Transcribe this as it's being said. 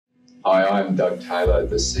Hi, I'm Doug Taylor,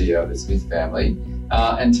 the CEO of the Smith family,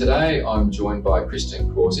 and today I'm joined by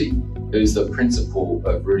Cawsey, who's the principal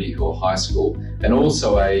of Rooty Hill High School and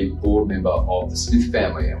also a board member of the Smith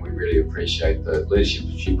family, and we really appreciate the leadership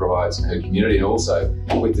she provides in her community and also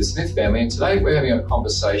with the Smith family. And today we're having a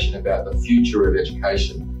conversation about the future of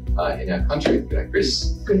education in our country. G'day, Chris.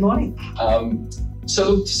 Good morning.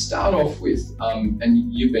 So to start off with,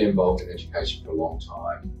 and you've been involved in education for a long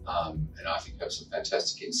time, and I think have some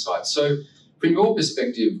fantastic insights. So from your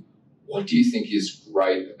perspective, what do you think is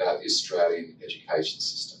great about the Australian education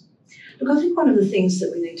system? Look, I think one of the things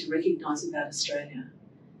that we need to recognise about Australia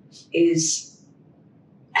is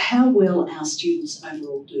how well our students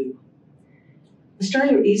overall do.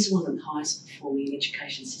 Australia is one of the highest performing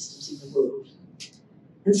education systems in the world.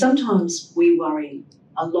 And sometimes we worry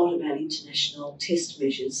a lot about international test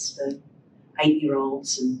measures for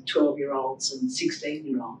 8-year-olds and 12-year-olds and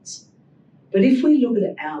 16-year-olds. But if we look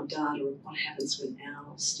at our data of what happens when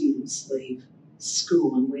our students leave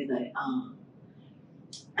school and where they are,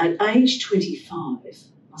 at age 25,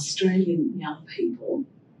 Australian young people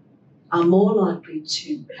are more likely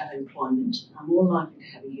to have employment, are more likely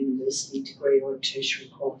to have a university degree or a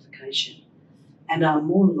tertiary qualification, and are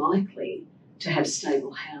more likely to have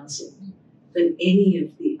stable housing than any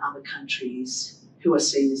of the other countries who are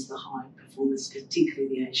seen as the high performers, particularly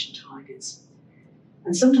the Asian tigers.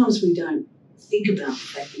 And sometimes we don't think about the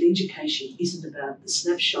fact that education isn't about the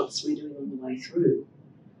snapshots we're doing on the way through,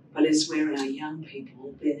 but is where our young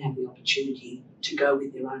people then have the opportunity to go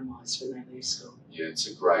with their own lives when they leave school. Yeah, it's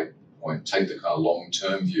a great point. Take the kind of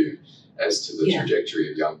long-term view as to the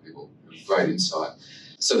trajectory of young people. Great insight.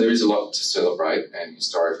 So there is a lot to celebrate, and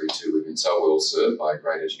historically too, we've been so well served by a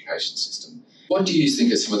great education system. What do you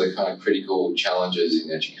think are some of the kind of critical challenges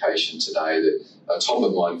in education today that are top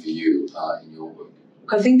of mind for you in your work?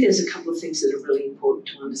 Look, I think there's a couple of things that are really important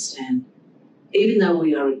to understand. Even though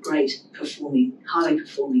we are a great performing, highly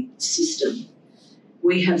performing system,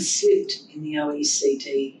 we have slipped in the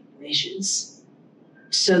OECD measures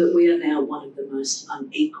so that we are now one of the most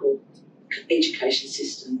unequal education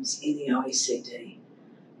systems in the OECD.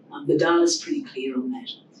 The data's pretty clear on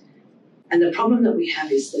that. And the problem that we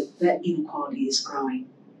have is that inequality is growing.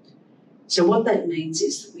 So what that means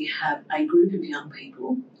is that we have a group of young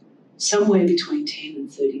people, somewhere between 10 and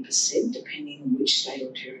 30%, depending on which state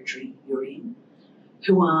or territory you're in,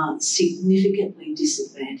 who are significantly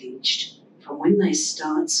disadvantaged from when they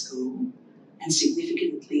start school and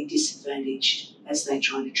significantly disadvantaged as they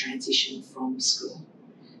try to transition from school.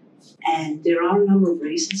 And there are a number of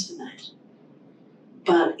reasons for that.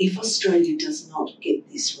 But if Australia does not get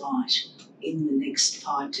this right in the next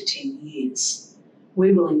 5 to 10 years,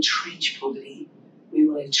 we will entrench poverty, we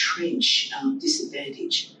will entrench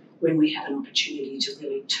disadvantage when we have an opportunity to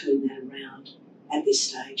really turn that around at this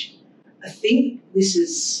stage. I think this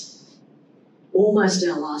is almost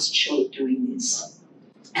our last shot at doing this.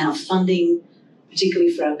 Our funding,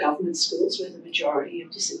 particularly for our government schools, where the majority of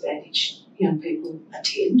disadvantaged young people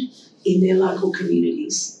attend in their local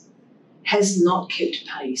communities, has not kept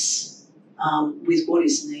pace with what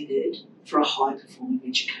is needed for a high-performing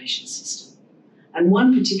education system. And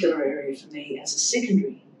one particular area for me as a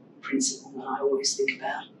secondary principle that I always think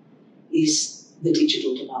about is the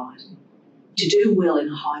digital divide. To do well in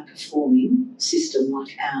a high-performing system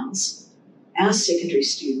like ours, our secondary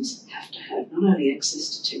students have to have not only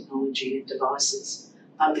access to technology and devices,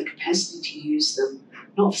 but the capacity to use them,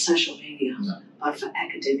 not for social media, but for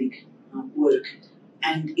academic work.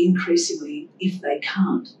 And increasingly, if they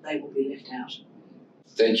can't, they will be left out.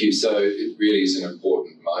 Thank you. So it really is an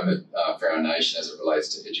important moment for our nation as it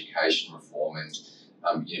relates to education reform.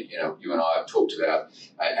 And, you and I have talked about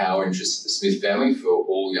our interest, the Smith family, for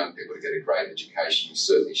all young people to get a great education. We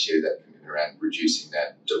certainly share that commitment around reducing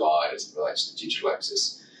that divide as it relates to digital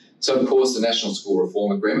access. So, of course, the National School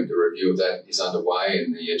Reform Agreement, the review of that is underway,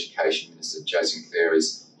 and the Education Minister, Jason Clare,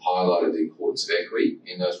 has highlighted the importance of equity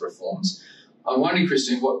in those reforms. I'm wondering,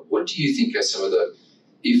 Christine, what do you think are some of the,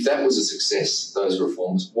 if that was a success, those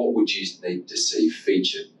reforms, what would you need to see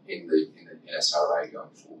featured in the NSRA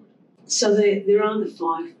going forward? So there are the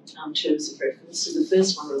 5 terms of reference. So the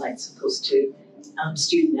first one relates, of course, to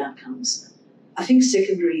student outcomes. I think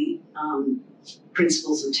secondary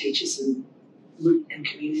principals and teachers and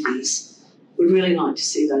communities would really like to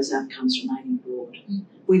see those outcomes remaining broad.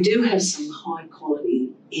 We do have some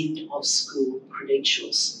high-quality end-of-school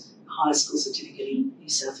credentials, high school certificate in New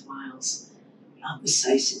South Wales, the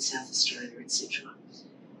SACE in South Australia, etc.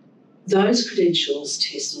 Those credentials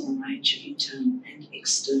test on a range of internal and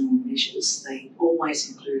external measures. They always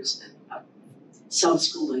include a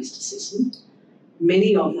sub-school based assessment.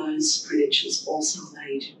 Many of those credentials also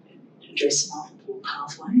need address multiple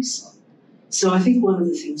pathways. So I think one of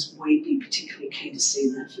the things we'd be particularly keen to see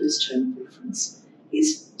in that first term of reference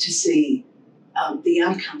is to see the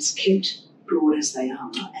outcomes kept broad as they are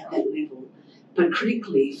at that level, but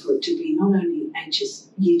critically for it to be not only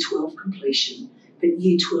Year 12 completion, but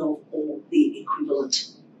Year 12 or the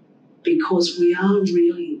equivalent, because we are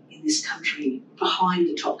really in this country behind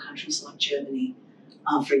the top countries like Germany,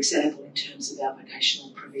 for example, in terms of our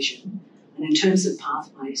vocational provision and in terms of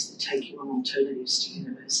pathways that take you on alternatives to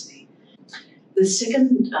university. The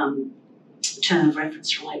second term of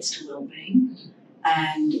reference relates to wellbeing,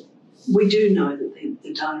 and we do know that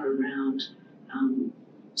the data around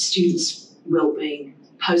students' wellbeing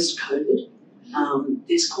post-COVID,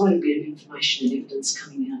 there's quite a bit of information and evidence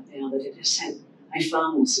coming out now that it has had a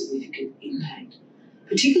far more significant impact,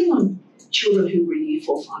 particularly on children who were in Year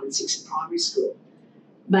 4, 5 and 6 in primary school,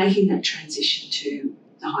 making that transition to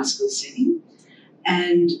the high school setting.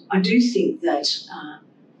 And I do think that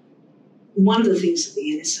one of the things that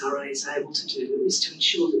the NSRA is able to do is to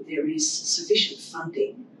ensure that there is sufficient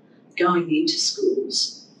funding going into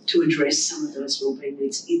schools to address some of those wellbeing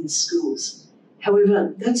needs in schools.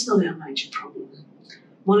 However, that's not our major problem.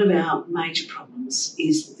 One of our major problems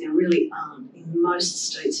is that there really aren't, in most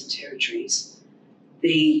states and territories,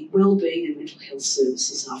 the wellbeing and mental health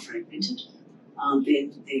services are fragmented.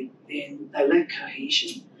 They lack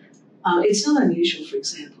cohesion. It's not unusual, for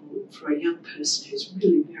example, for a young person who's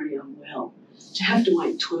really very unwell to have to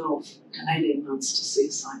wait 12 to 18 months to see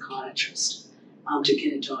a psychiatrist to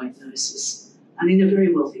get a diagnosis. And in a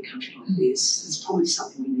very wealthy country like this, it's probably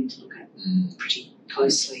something we need to look at pretty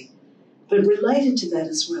closely. But related to that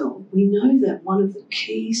as well, we know that one of the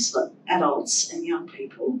keys for adults and young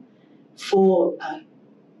people for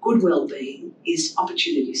good wellbeing is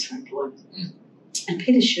opportunities for employment. And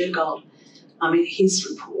Peter Shergold, in his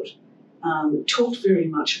report, talked very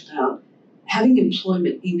much about having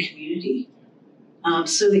employment in community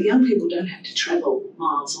so that young people don't have to travel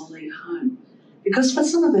miles or leave home. Because for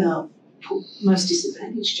some of our most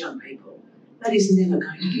disadvantaged young people, that is never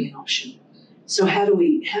going to be an option. So how do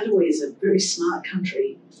we as a very smart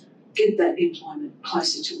country get that employment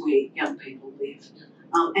closer to where young people live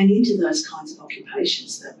and into those kinds of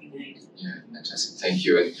occupations that we need? Yeah, fantastic. Thank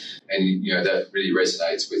you. And that really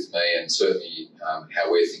resonates with me, and certainly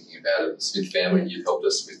how we're thinking about it. The Smith family, you've helped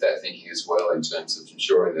us with that thinking as well in terms of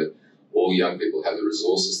ensuring that all young people have the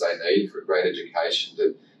resources they need for a great education,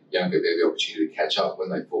 that young people have the opportunity to catch up when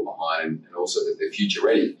they fall behind, and also that they're future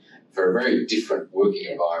ready for a very different working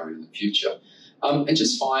environment in the future. And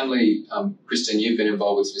just finally, Kristen, you've been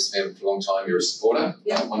involved with Smith family for a long time. You're a supporter,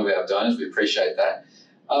 one of our donors. We appreciate that.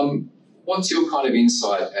 What's your kind of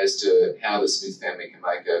insight as to how the Smith family can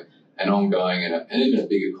make an ongoing and even a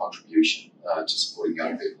bigger contribution to supporting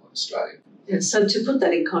young people in Australia? Yeah, so to put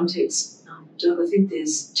that in context, Doug, I think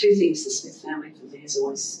there's two things the Smith family for me has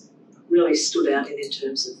always really stood out in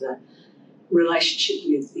terms of the relationship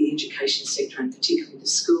with the education sector and particularly the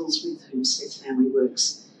schools with whom Smith family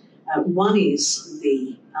works. One is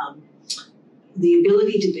the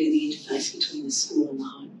ability to be the interface between the school and the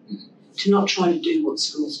home, to not try to do what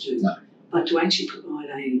schools do, but to actually provide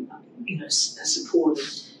a support.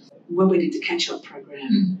 When we did the catch-up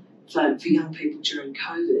program for young people during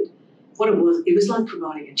COVID, what it was like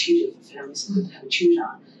providing a tutor for families that didn't have a tutor,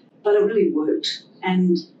 but it really worked.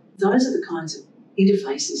 And those are the kinds of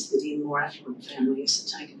interfaces that in more affluent families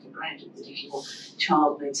are taken for granted, that if your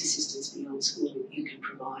child needs assistance beyond school, you can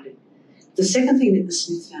provide it. The second thing that the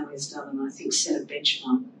Smith family has done, and I think set a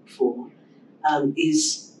benchmark for,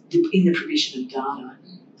 is in the provision of data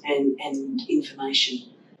and information.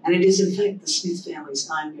 And it is, in fact, the Smith family's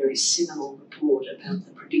own very seminal report about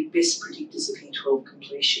the best predictors of Year 12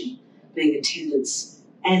 completion being attendance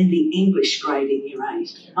and the English grade in Year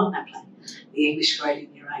 8, not NAPLAN, the English grade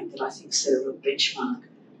in Year 8 that I think set a real benchmark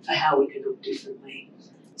for how we could look differently.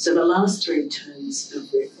 So the last three terms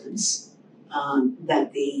of reference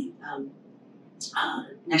that the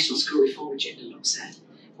National School Reform Agenda looks at,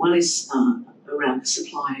 one is around the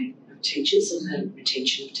supply of teachers and the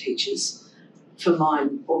retention of teachers. For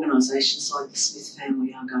mine, organisations like the Smith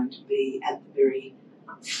family are going to be at the very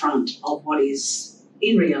front of what is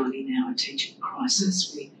in reality now a teaching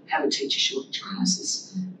crisis. We have a teacher shortage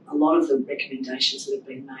crisis. A lot of the recommendations that have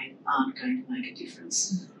been made aren't going to make a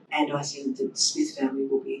difference. And I think that the Smith family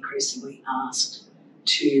will be increasingly asked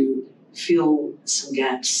to fill some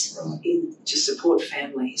gaps to support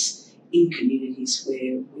families in communities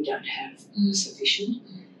where we don't have sufficient.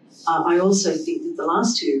 I also think that the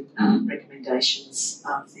last two recommendations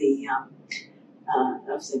of the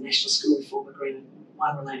National School Reform Agreement,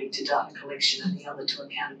 one relating to data collection and the other to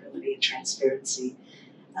accountability and transparency,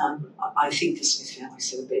 I think the Smith family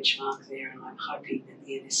set a benchmark there, and I'm hoping that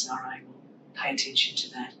the NSRA will pay attention to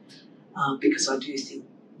that, because I do think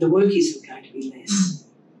the work isn't going to be less.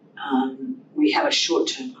 We have a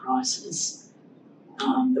short-term crisis.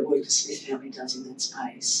 The work the Smith family does in that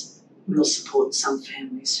space will support some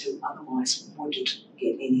families who otherwise wouldn't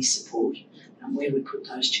get any support, and where we put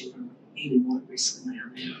those children even more at risk than they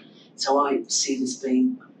are now. So I see it as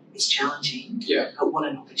being, it's challenging, but what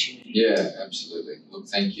an opportunity. Yeah, absolutely. Look,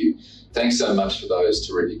 thank you. Thanks so much for those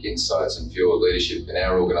terrific insights and for your leadership in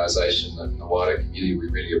our organisation and the wider community. We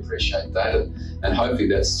really appreciate that, and hopefully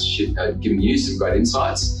that's given you some great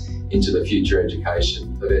insights into the future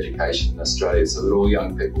education in Australia, so that all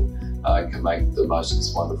young people can make the most of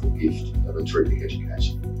this wonderful gift of a terrific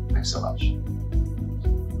education. Thanks so much.